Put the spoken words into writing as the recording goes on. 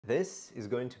This is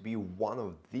going to be one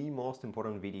of the most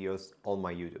important videos on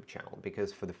my YouTube channel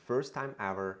because for the first time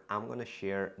ever, I'm going to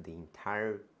share the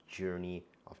entire journey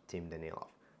of Tim Danilov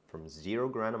from 0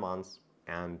 grand a month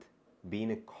and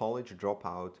being a college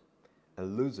dropout, a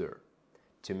loser,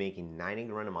 to making 90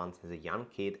 grand a month as a young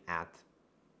kid at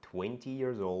 20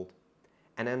 years old,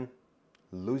 and then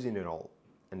losing it all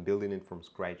and building it from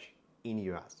scratch in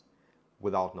US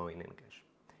without knowing English.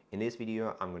 In this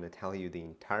video, I'm going to tell you the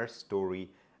entire story,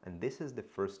 and this is the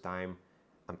first time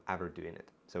I'm ever doing it.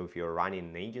 So if you're running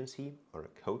an agency or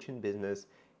a coaching business,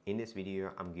 in this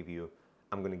video, I'm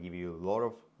going to give you a lot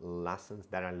of lessons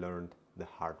that I learned the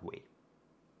hard way.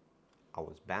 I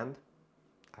was banned,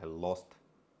 I lost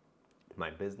my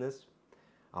business,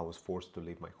 I was forced to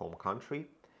leave my home country,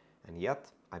 and yet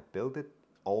I built it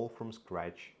all from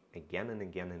scratch again and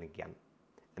again and again.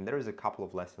 And there is a couple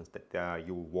of lessons that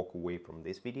you will walk away from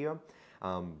this video,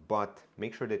 but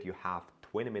make sure that you have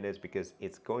 20 minutes because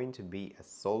it's going to be a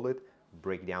solid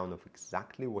breakdown of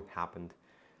exactly what happened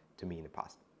to me in the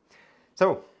past.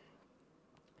 So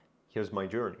here's my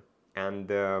journey, and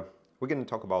we're going to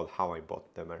talk about how I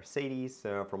bought the Mercedes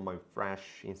from my fresh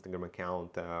Instagram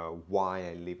account, why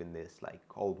I live in this like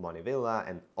old money villa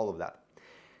and all of that.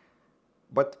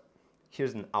 But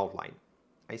here's an outline.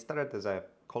 I started as a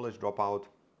college dropout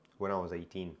when I was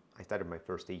 18. I started my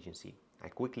first agency. I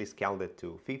quickly scaled it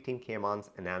to 15K a month,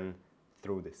 and then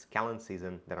through the scaling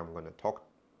season that I'm going to talk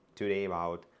today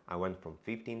about, I went from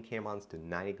 15K a month to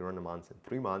 90 grand a month in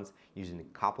 3 months using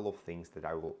a couple of things that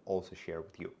I will also share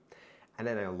with you. And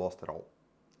then I lost it all,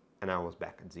 and I was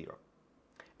back at zero.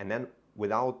 And then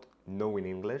without knowing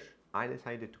English, I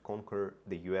decided to conquer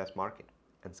the US market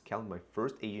and scaled my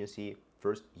first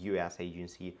US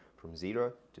agency from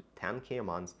 0 to 10K a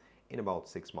month in about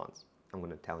 6 months. I'm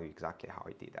going to tell you exactly how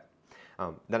I did that.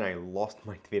 Then I lost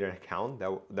my Twitter account.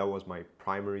 That was my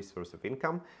primary source of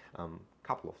income.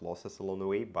 Couple of losses along the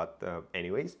way, but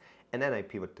anyways. And then I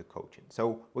pivoted to coaching.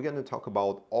 So we're going to talk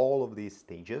about all of these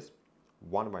stages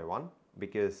one by one,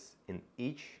 because in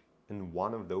each and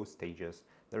one of those stages,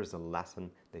 there's a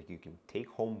lesson that you can take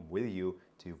home with you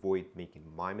to avoid making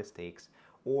my mistakes,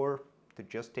 or to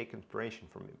just take inspiration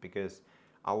from it, because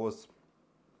I was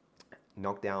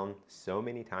knocked down so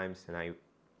many times and I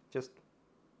just,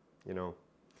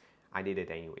 I did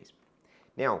it anyways.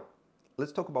 Now,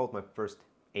 let's talk about my first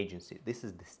agency. This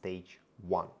is the stage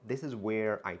 1. This is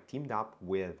where I teamed up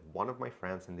with one of my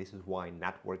friends, and this is why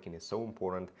networking is so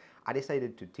important. I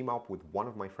decided to team up with one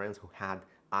of my friends who had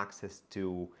access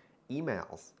to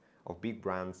emails of big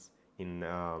brands in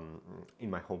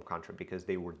my home country, because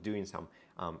they were doing some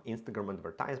Instagram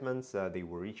advertisements. They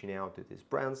were reaching out to this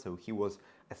brand, so he was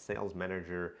a sales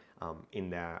manager in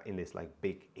this like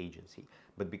big agency.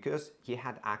 But because he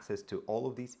had access to all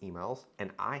of these emails,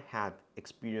 and I had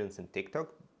experience in TikTok.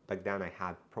 Back then I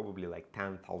had probably like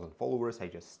 10,000 followers. I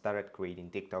just started creating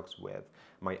TikToks with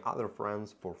my other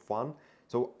friends for fun.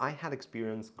 So I had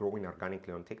experience growing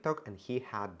organically on TikTok, and he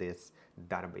had this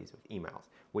database of emails.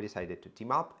 We decided to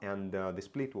team up, and the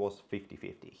split was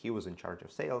 50-50. He was in charge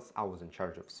of sales, I was in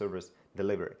charge of service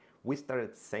delivery. We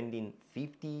started sending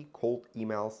 50 cold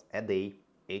emails a day,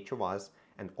 each of us,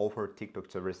 and offered TikTok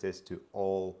services to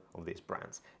all of these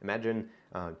brands. Imagine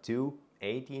 2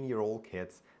 18-year-old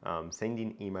kids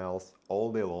sending emails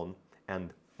all day long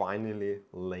and finally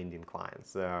landing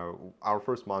clients. Our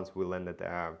first month we landed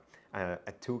a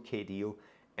 2K deal,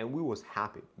 and we was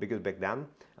happy because back then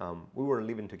we were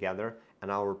living together, and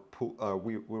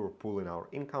we were pooling our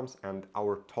incomes, and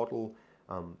our total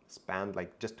spend,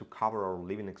 like just to cover our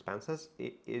living expenses,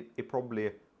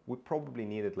 we probably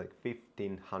needed like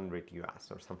 1,500 US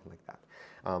or something like that.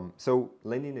 So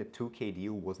landing a 2K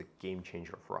deal was a game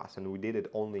changer for us, and we did it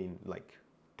only in like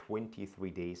 23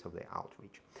 days of the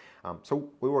outreach. So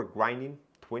we were grinding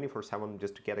 24/7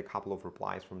 just to get a couple of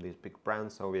replies from these big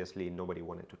brands. Obviously, nobody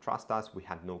wanted to trust us. We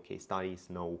had no case studies,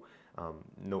 no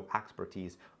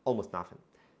expertise, almost nothing.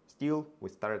 Still, we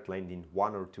started landing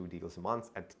 1 or 2 deals a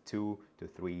month at 2 to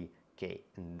 3K,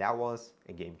 and that was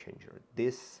a game changer.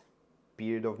 This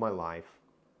period of my life,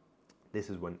 this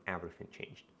is when everything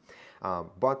changed.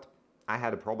 But I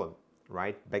had a problem,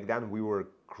 right? Back then we were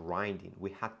grinding.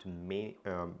 We had to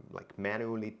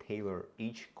manually tailor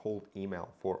each cold email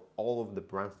for all of the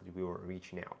brands that we were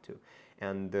reaching out to,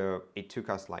 and it took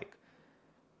us like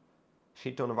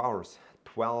shit ton of hours,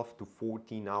 12 to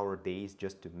 14-hour days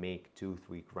just to make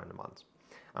 2-3 grand a month.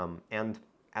 And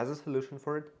as a solution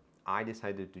for it, I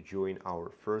decided to join our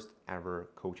first ever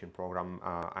coaching program.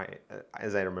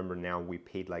 As I remember now, we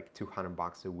paid like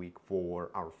 $200 a week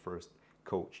for our first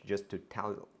coach, just to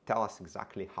tell us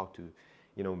exactly how to,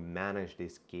 manage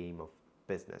this game of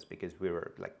business because we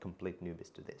were like complete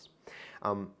newbies to this.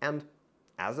 And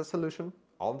as a solution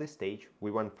of this stage,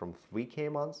 we went from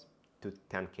 3K months to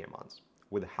 10K months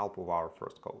with the help of our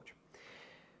first coach.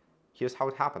 Here's how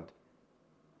it happened.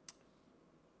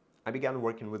 I began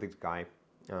working with this guy,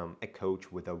 a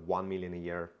coach with a 1 million a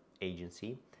year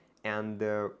agency, and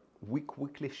we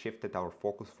quickly shifted our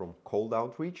focus from cold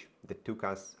outreach that took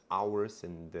us hours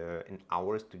and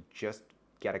hours to just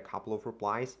get a couple of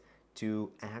replies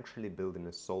to actually building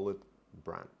a solid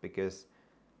brand, because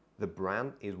the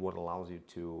brand is what allows you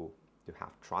to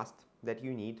have trust that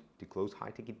you need to close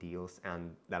high-ticket deals,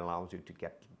 and that allows you to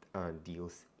get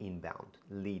deals inbound,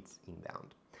 leads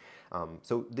inbound.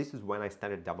 So this is when I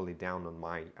started doubling down on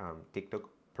my TikTok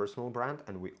personal brand,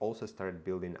 and we also started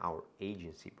building our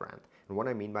agency brand. And what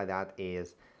I mean by that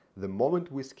is the moment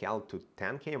we scaled to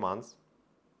 10K months,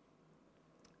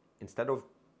 instead of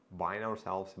buying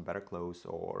ourselves better clothes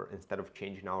or instead of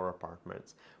changing our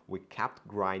apartments, we kept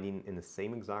grinding in the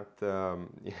same exact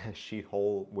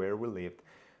shithole where we lived,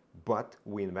 but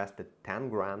we invested 10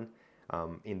 grand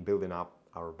in building up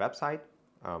our website,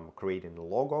 creating a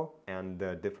logo and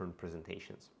different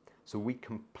presentations. So we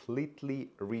completely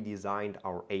redesigned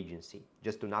our agency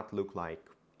just to not look like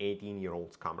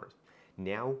 18-year-old scammers.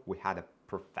 Now we had a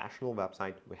professional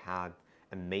website, we had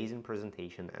amazing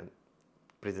presentations,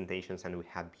 and we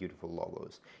had beautiful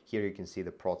logos. Here you can see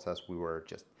the process. We were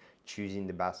just choosing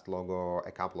the best logo,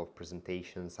 a couple of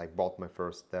presentations. I bought my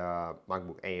first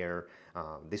MacBook Air.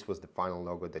 This was the final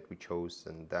logo that we chose,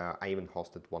 and I even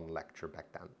hosted one lecture back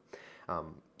then.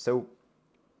 So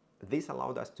this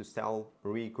allowed us to sell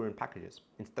recurring packages.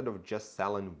 Instead of just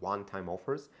selling one-time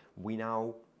offers, we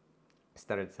now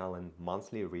started selling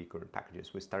monthly recurring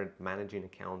packages. We started managing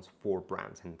accounts for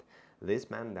brands, and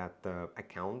this meant that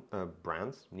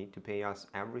brands need to pay us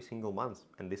every single month,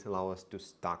 and this allowed us to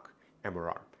stack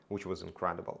MRR, which was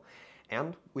incredible.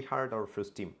 And we hired our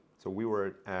first team. So we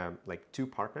were like 2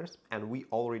 partners, and we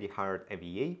already hired a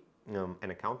VA,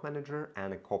 an account manager,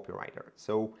 and a copywriter.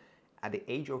 So at the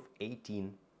age of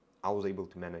 18, I was able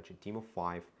to manage a team of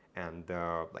 5 and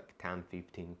like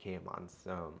 10-15K a month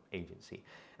agency.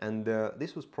 And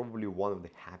this was probably one of the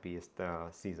happiest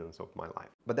seasons of my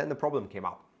life. But then the problem came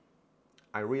up.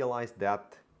 I realized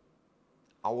that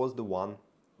I was the one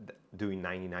doing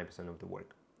 99% of the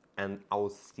work, and I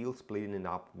was still splitting it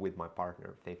up with my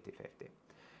partner 50-50.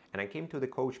 And I came to the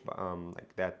coach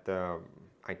like that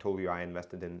I told you I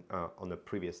invested in on the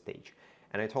previous stage,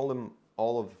 and I told him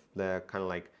all of the kind of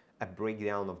like a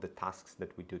breakdown of the tasks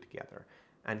that we do together.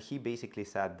 And he basically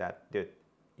said that, dude,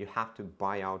 you have to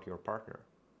buy out your partner.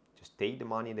 Just take the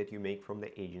money that you make from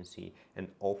the agency and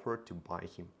offer to buy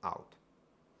him out.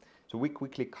 So we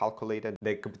quickly calculated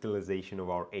the capitalization of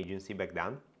our agency back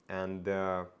then, and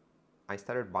I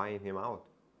started buying him out,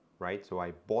 right? So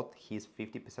I bought his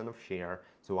 50% of share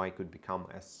so I could become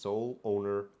a sole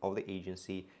owner of the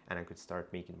agency, and I could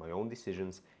start making my own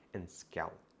decisions and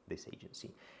scale this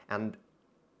agency. And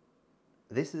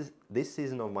this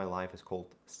season of my life is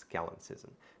called scaling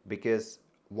season, because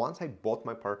once I bought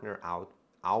my partner out,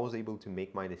 I was able to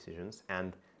make my decisions,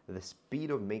 and the speed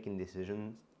of making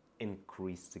decisions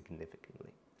increased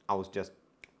significantly. I was just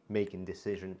making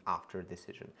decision after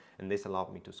decision, and this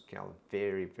allowed me to scale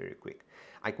very, very quick.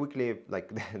 I quickly,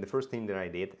 like the first thing that I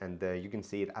did, and you can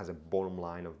see it as a bottom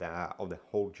line of the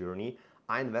whole journey,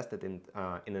 I invested in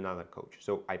another coach.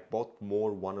 So I bought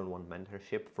more one-on-one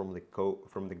mentorship from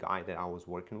the guy that I was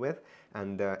working with,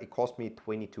 and it cost me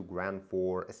 22 grand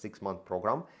for a 6-month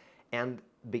program. And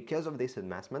because of this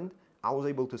investment, I was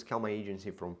able to scale my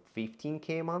agency from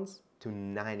 15K months to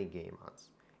 90K months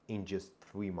in just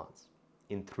 3 months.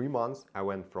 In 3 months, I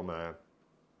went from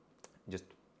just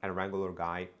a regular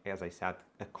guy, as I said,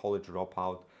 a college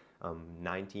dropout,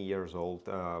 90 years old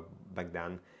back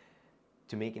then,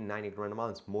 to making 90 grand a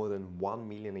month, more than 1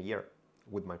 million a year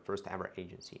with my first ever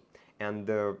agency. And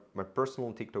my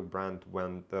personal TikTok brand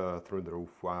went through the roof.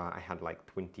 I had like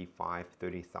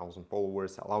 25-30,000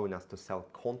 followers, allowing us to sell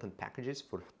content packages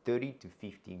for 30 to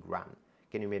 50 grand.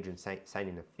 Can you imagine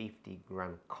signing a 50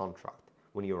 grand contract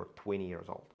when you're 20 years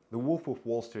old? The Wolf of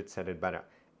Wall Street said it better.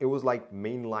 It was like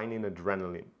mainlining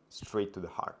adrenaline straight to the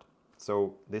heart.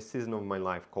 So this season of my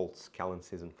life called scaling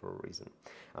season for a reason,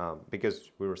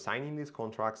 because we were signing these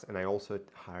contracts, and I also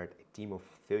hired a team of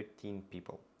 13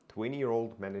 people.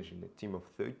 20-year-old managing a team of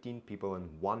 13 people and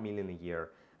 1 million a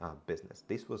year business.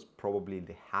 This was probably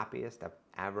the happiest I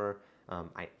ever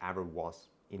was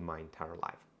in my entire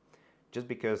life. Just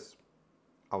because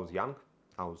I was young,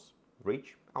 I was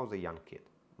rich, I was a young kid,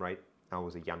 right? I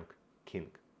was a young king.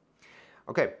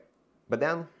 Okay, but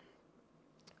then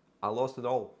I lost it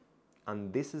all.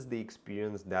 And this is the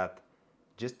experience that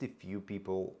just a few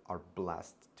people are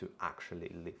blessed to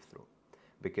actually live through.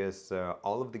 Because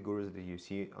all of the gurus that you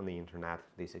see on the internet,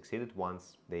 they succeeded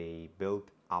once, they built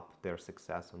up their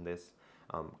success on this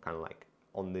kind of like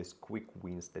on these quick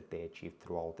wins that they achieved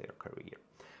throughout their career.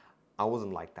 I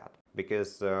wasn't like that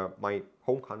because my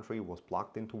home country was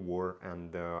plugged into war,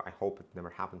 and I hope it never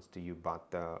happens to you,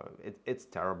 but it's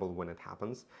terrible when it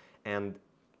happens. And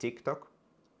TikTok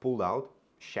pulled out,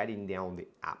 shutting down the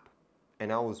app.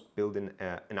 And I was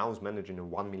managing a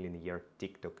 1 million a year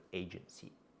TikTok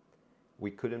agency.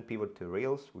 We couldn't pivot to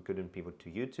Reels, we couldn't pivot to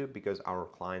YouTube because our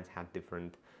clients had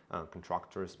different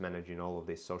contractors managing all of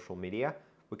this social media.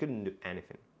 We couldn't do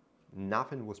anything.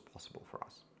 Nothing was possible for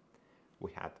us.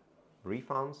 We had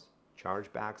refunds,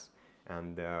 chargebacks,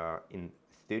 and in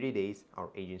 30 days, our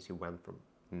agency went from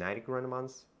 90 grand a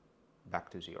month back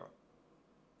to zero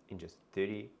in just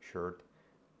 30 short,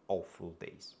 awful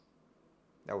days.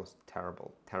 That was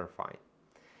terrible, terrifying.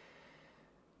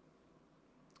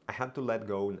 I had to let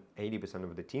go 80%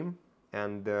 of the team,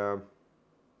 and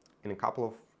in a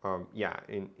couple of,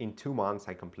 in 2 months,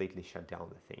 I completely shut down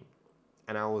the thing.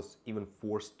 And I was even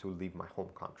forced to leave my home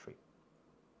country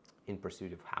in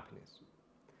pursuit of happiness.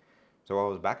 So I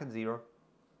was back at zero.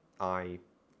 I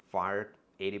fired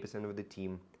 80% of the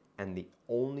team, and the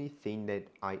only thing that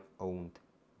I owned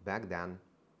back then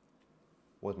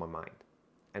was my mind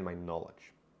and my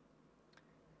knowledge.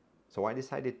 So I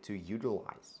decided to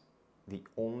utilize the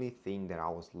only thing that I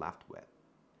was left with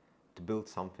to build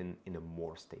something in a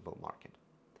more stable market.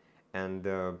 And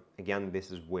again,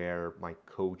 this is where my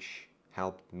coach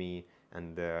helped me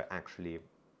and actually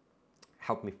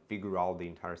helped me figure out the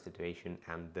entire situation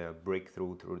and break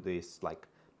through this like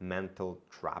mental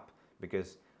trap,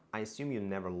 because I assume you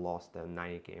never lost a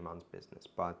 90K a month business,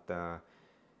 but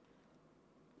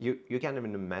you can't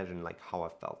even imagine like how I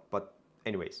felt. But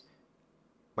anyways,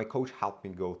 my coach helped me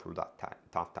go through that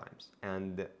tough times,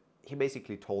 and he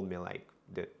basically told me like,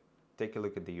 take a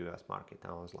look at the US market.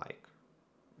 And I was like,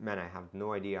 man, I have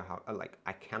no idea how, like,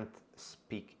 I can't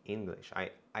speak English.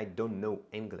 I don't know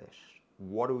English.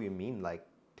 What do you mean, like,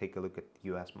 take a look at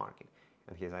the US market?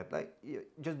 And he said, like,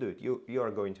 just do it. You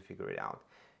are going to figure it out.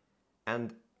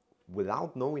 And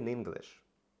without knowing English,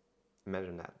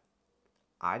 imagine that,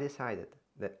 I decided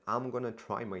that I'm gonna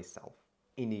try myself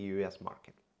in the US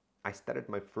market. I started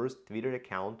my first Twitter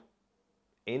account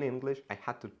in English. I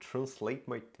had to translate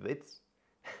my tweets.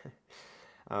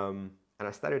 And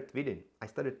I started tweeting. I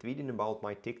started tweeting about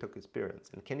my TikTok experience.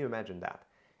 And can you imagine that?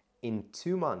 In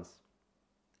 2 months,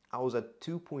 I was at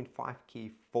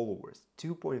 2.5K followers,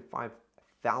 2.5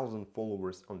 thousand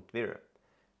followers on Twitter,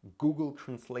 Google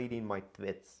translating my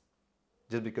tweets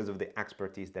just because of the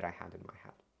expertise that I had in my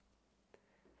head.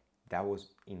 That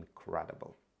was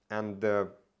incredible and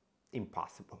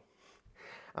impossible.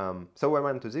 So I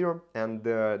went to zero and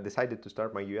decided to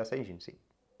start my US agency,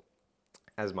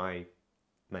 as my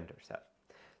mentor said.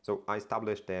 So I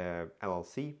established a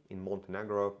LLC in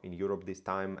Montenegro, in Europe this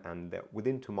time, and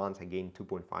within 2 months I gained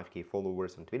 2.5K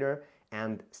followers on Twitter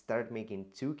and started making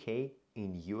 2K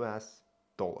in US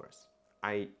dollars.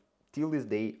 Till this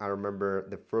day, I remember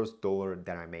the first dollar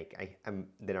that I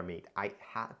made. I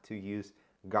had to use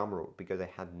Gumroad because I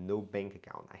had no bank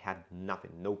account. I had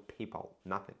nothing, no PayPal,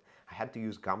 nothing. I had to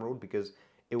use Gumroad because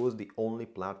it was the only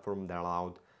platform that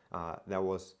allowed,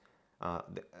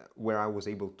 where I was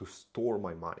able to store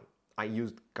my money. I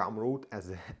used Gumroad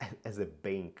as a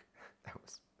bank. That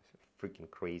was freaking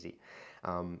crazy.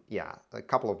 Yeah, a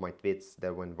couple of my tweets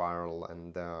that went viral,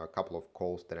 and a couple of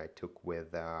calls that I took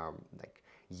with like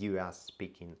US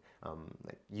speaking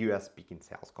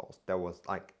sales calls. That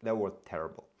were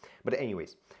terrible. But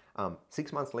anyways,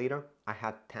 6 months later, I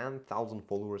had 10,000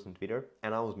 followers on Twitter,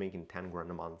 and I was making 10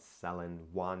 grand a month selling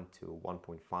 1 to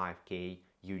 1.5K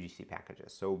UGC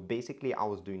packages. So basically, I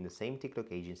was doing the same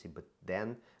TikTok agency,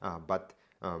 but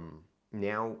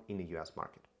now in the US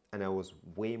market, and I was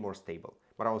way more stable.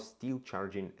 But I was still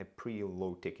charging a pretty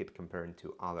low ticket compared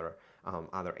to other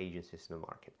agencies in the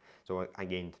market. So I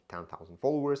gained 10,000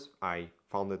 followers. I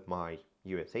founded my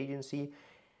US agency,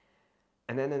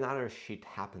 and then another shit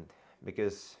happened,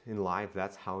 because in life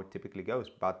that's how it typically goes.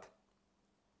 But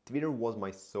Twitter was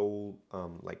my sole,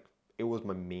 it was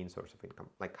my main source of income.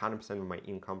 Like 100% of my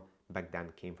income back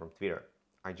then came from Twitter.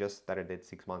 I just started it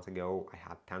 6 months ago. I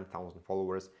had 10,000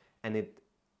 followers, and it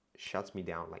shuts me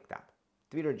down like that.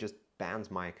 Twitter just bans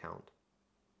my account.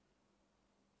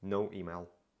 No email,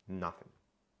 nothing.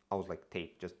 I was like,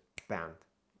 tape, just banned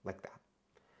like that.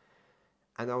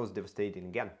 And I was devastated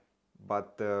again.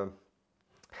 But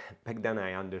back then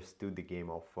I understood the game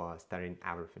of starting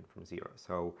everything from zero.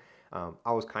 So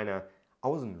I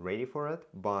wasn't ready for it,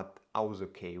 but I was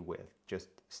okay with just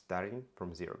starting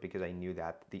from zero because I knew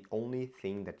that the only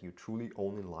thing that you truly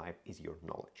own in life is your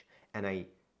knowledge. And I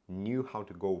knew how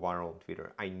to go viral on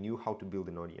Twitter. I knew how to build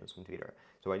an audience on Twitter.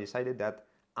 So I decided that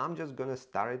I'm just gonna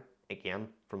start it again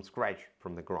from scratch,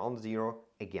 from the ground zero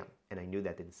again. And I knew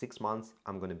that in 6 months,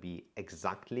 I'm gonna be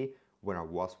exactly where I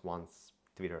was once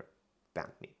Twitter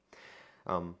banned me.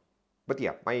 But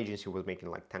yeah, my agency was making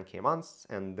like 10K a month,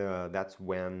 and that's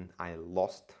when I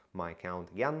lost my account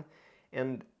again.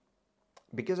 And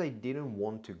because I didn't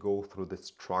want to go through the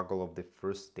struggle of the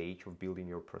first stage of building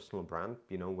your personal brand,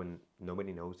 you know, when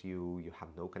nobody knows you, you have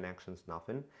no connections,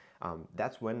 nothing.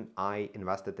 That's when I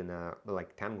invested in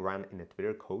like 10 grand in a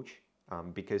Twitter coach,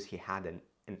 because he had an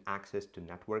access to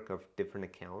network of different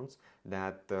accounts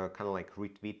that kind of like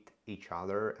retweet each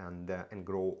other and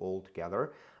grow all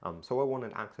together. So I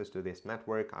wanted access to this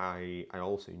network. I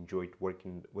also enjoyed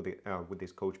working with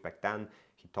this coach back then.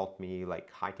 He taught me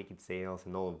like high ticket sales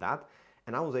and all of that.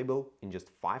 And I was able, in just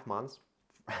 5 months,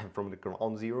 from the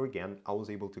ground zero again, I was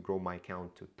able to grow my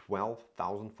account to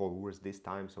 12,000 followers this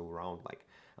time. So around like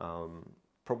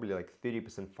probably like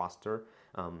 30% faster,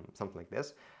 something like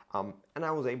this. And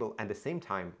I was able at the same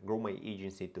time grow my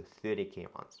agency to 30K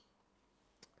a month.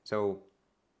 So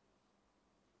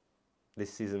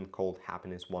this season called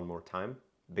happiness one more time,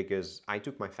 because I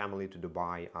took my family to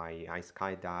Dubai, I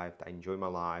skydived, I enjoyed my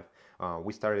life.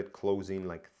 We started closing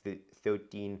like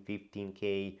 13,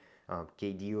 15K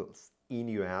K deals in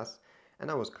US, and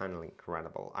that was kind of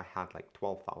incredible. I had like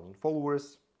 12,000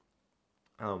 followers.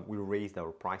 We raised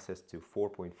our prices to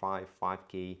 4.5,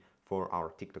 5K for our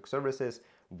TikTok services.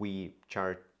 We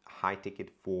charge high ticket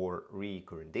for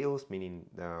recurring deals, meaning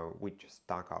we just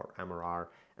stack our MRR,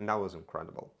 and that was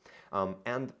incredible.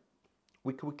 And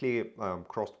we quickly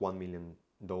crossed $1 million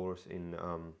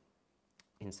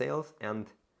in sales, and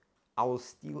I was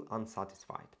still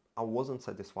unsatisfied. I wasn't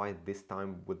satisfied this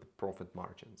time with the profit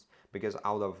margins, because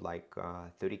out of like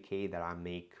 30K that I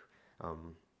make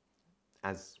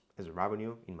as a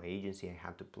revenue in my agency, I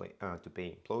had to pay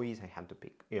employees, I had to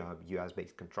pay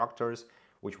US-based contractors,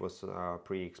 which was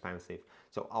pretty expensive.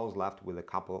 So I was left with a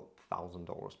couple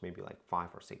 $1,000, maybe like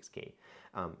 5 or 6K.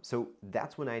 So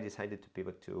that's when I decided to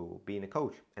pivot to being a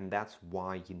coach, and that's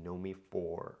why you know me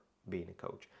for being a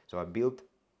coach. So I built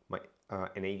my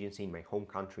an agency in my home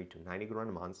country to 90 grand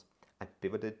a month. I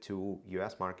pivoted to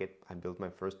US market. I built my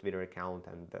first Twitter account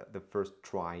and the first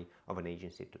try of an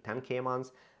agency to 10K a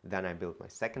month. Then I built my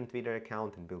second Twitter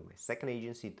account and built my second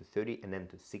agency to 30 and then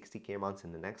to 60K a month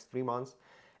in the next 3 months.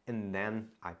 And then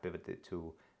I pivoted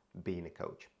to being a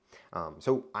coach.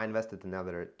 So I invested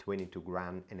another 22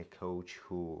 grand in a coach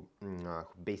who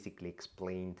basically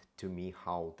explained to me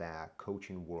how the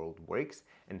coaching world works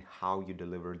and how you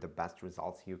deliver the best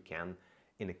results you can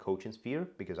in a coaching sphere,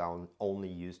 because I was only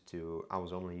used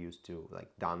to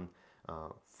like done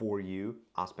for you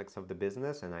aspects of the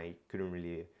business, and I couldn't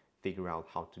really figure out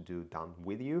how to do done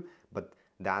with you, but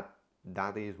that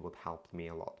is what helped me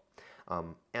a lot.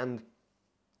 And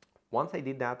once I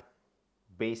did that,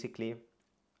 basically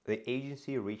the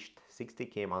agency reached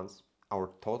 60K months. Our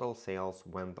total sales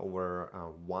went over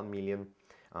 1 million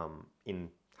in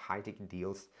high ticket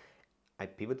deals. I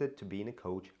pivoted to being a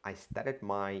coach. I started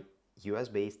my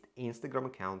US-based Instagram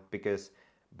account because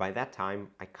by that time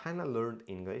I kind of learned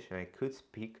English and I could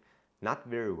speak, not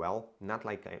very well, not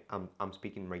like I'm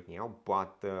speaking right now,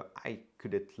 but I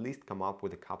could at least come up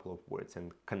with a couple of words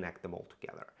and connect them all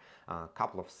together. A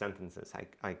couple of sentences,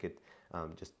 I could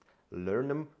just learn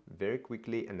them very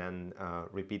quickly and then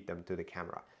repeat them to the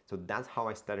camera. So that's how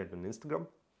I started on Instagram.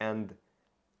 And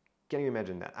can you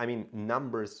imagine that? I mean,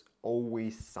 numbers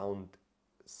always sound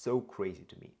so crazy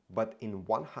to me, but in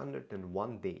 100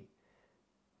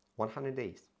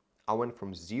 days, I went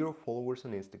from 0 followers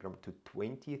on Instagram to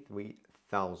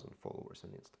 23,000 followers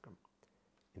on Instagram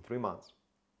in 3 months,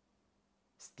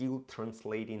 still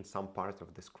translating some parts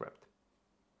of the script.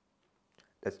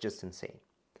 That's just insane.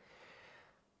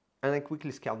 And I quickly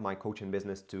scaled my coaching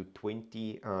business to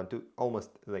to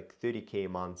almost like 30K a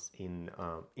month in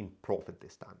profit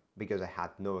this time, because I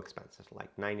had no expenses, like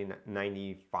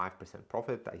 95%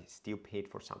 profit. I still paid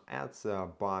for some ads,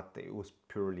 but it was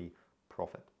purely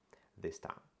profit this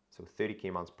time. So 30K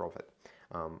a month profit.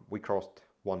 We crossed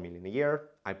 1 million a year.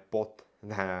 I bought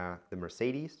the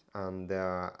Mercedes, and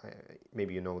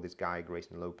maybe you know this guy,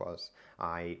 Grayson Lopez.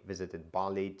 I visited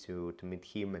Bali to meet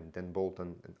him, and then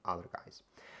Bolton and other guys.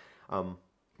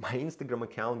 My Instagram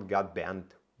account got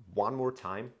banned one more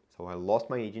time, so I lost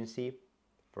my agency,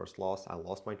 first loss. I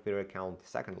lost my Twitter account,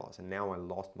 second loss, and now I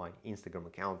lost my Instagram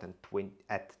account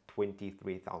at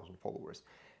 23,000 followers.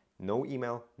 No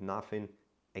email, nothing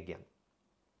again,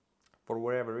 for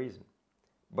whatever reason.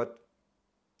 But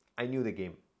I knew the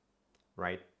game,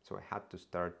 right? So I had to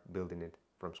start building it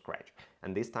from scratch.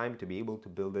 And this time, to be able to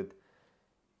build it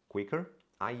quicker,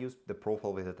 I used the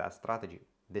profile visit ad strategy.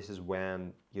 This is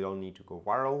when you don't need to go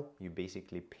viral. You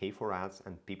basically pay for ads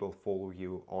and people follow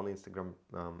you on Instagram,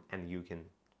 and you can,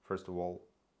 first of all,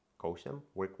 coach them,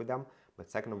 work with them. But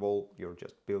second of all, you're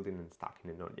just building and starting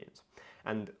an audience.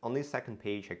 And on this second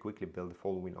page, I quickly built a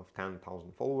following of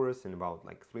 10,000 followers in about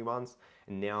like 3 months.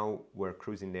 And now we're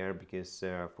cruising there because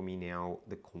for me now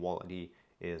the quality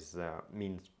is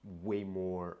means way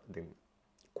more than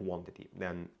quantity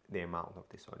than the amount of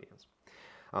this audience.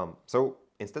 So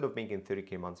instead of making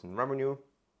 30K months in revenue,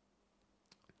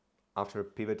 after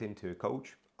pivoting to a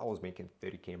coach, I was making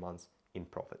 30K months in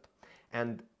profit.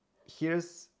 And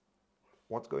here's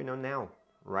what's going on now,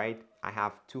 right? I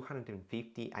have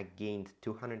 250, I gained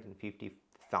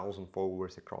 250,000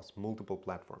 followers across multiple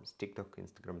platforms: TikTok,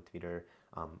 Instagram, Twitter,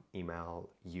 email,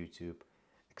 YouTube,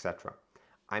 etc.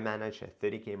 I manage a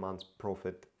 30K months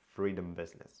profit freedom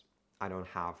business. I don't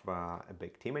have a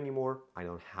big team anymore. I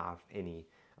don't have any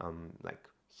like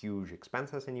huge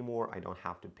expenses anymore. I don't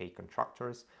have to pay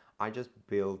contractors. I just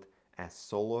built a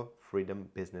solo freedom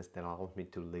business that allows me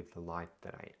to live the life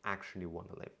that I actually want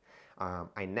to live.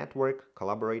 I network,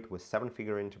 collaborate with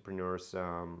 7-figure entrepreneurs,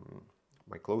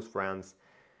 my close friends.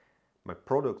 My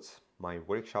products, my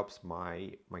workshops,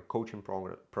 my coaching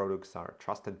products are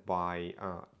trusted by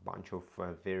a bunch of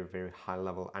very, very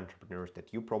high-level entrepreneurs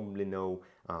that you probably know,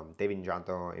 David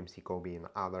Jato, MC Kobe, and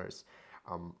others.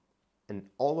 And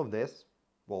all of this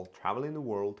while traveling the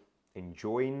world,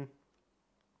 enjoying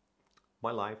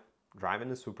my life, driving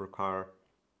a supercar,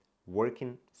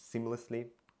 working seamlessly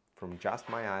from just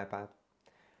my iPad,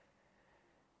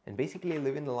 and basically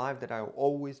living the life that I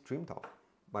always dreamed of.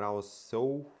 But I was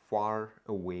so far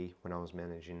away when I was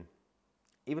managing.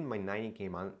 Even my 90K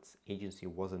months agency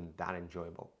wasn't that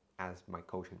enjoyable as my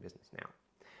coaching business now.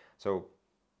 So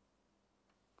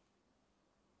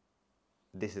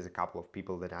this is a couple of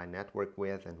people that I network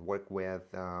with and work with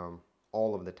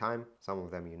all of the time. Some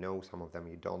of them you know, some of them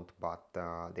you don't, but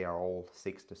they are all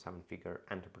 6 to 7-figure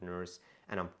entrepreneurs,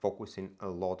 and I'm focusing a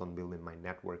lot on building my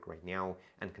network right now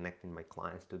and connecting my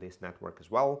clients to this network as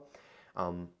well.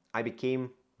 I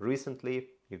became recently,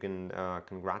 you can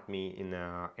congrat me in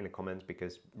the comments,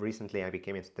 because recently I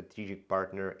became a strategic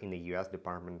partner in the US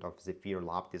department of Zephyr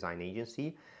Lab Design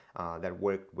Agency that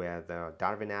worked with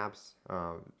Darwin Apps,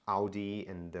 Audi,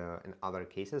 and other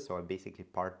cases. So I basically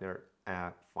partnered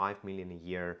a $5 million a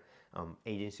year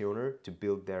agency owner to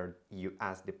build their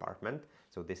US department.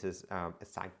 So this is a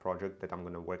side project that I'm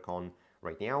going to work on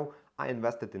right now. I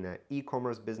invested in an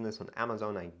e-commerce business on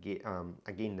Amazon. I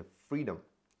gained the freedom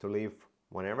to live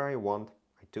whenever I want.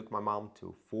 I took my mom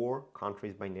to 4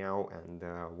 countries by now, and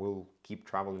we'll keep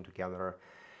traveling together.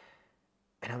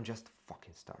 And I'm just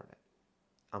fucking started.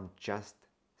 I'm just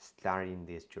starting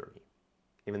this journey.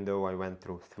 Even though I went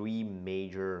through 3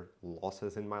 major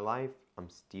losses in my life, I'm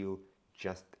still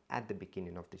just at the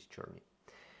beginning of this journey.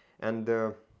 And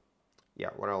yeah,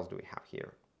 what else do we have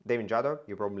here? David Jada,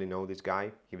 you probably know this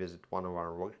guy. He visited one of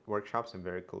our workshops, a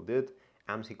very cool dude.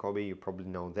 MC Kobe, you probably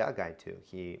know that guy too.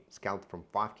 He scaled from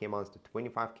 5K months to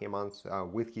 25K months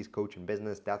with his coaching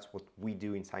business. That's what we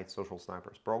do inside Social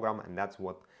Snipers program, and that's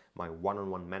what my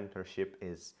one-on-one mentorship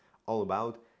is all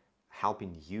about,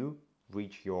 helping you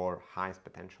reach your highest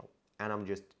potential. And I'm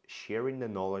just sharing the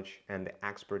knowledge and the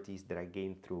expertise that I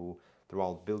gained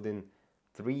throughout building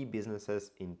 3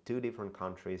 businesses in 2 different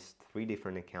countries, 3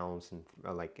 different accounts, and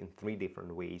like in 3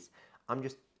 different ways. I'm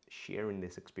just sharing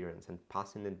this experience and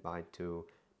passing it by to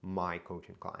my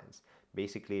coaching clients.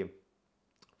 Basically,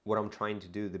 what I'm trying to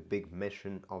do, the big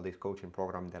mission of this coaching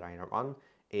program that I run,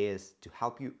 is to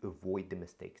help you avoid the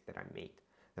mistakes that I made.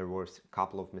 There was a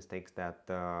couple of mistakes that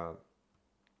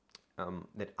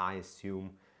that I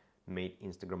assume made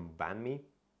Instagram ban me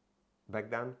back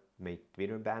then, made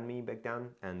Twitter ban me back then,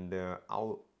 and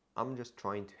I'm just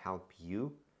trying to help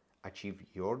you achieve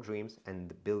your dreams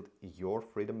and build your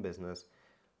freedom business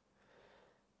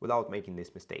without making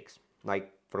these mistakes.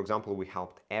 Like, for example, we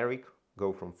helped Eric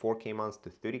go from 4K months to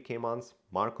 30K months,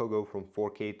 Marco go from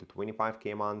 4K to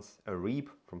 25K months, Arib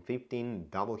from 15,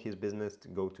 double his business to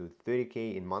go to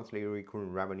 30K in monthly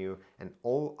recurring revenue, and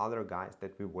all other guys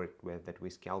that we worked with that we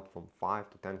scaled from 5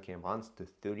 to 10K months to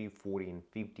 30, 40, and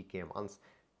 50K months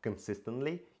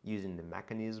consistently using the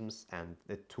mechanisms and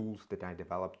the tools that I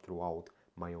developed throughout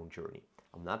my own journey.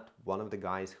 I'm not one of the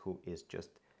guys who is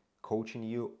just coaching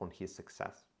you on his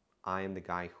success. I am the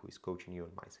guy who is coaching you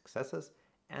on my successes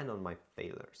and on my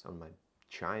failures, on my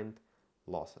giant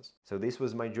losses. So this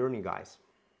was my journey, guys.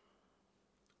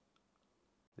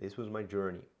 This was my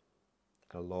journey,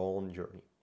 a long journey.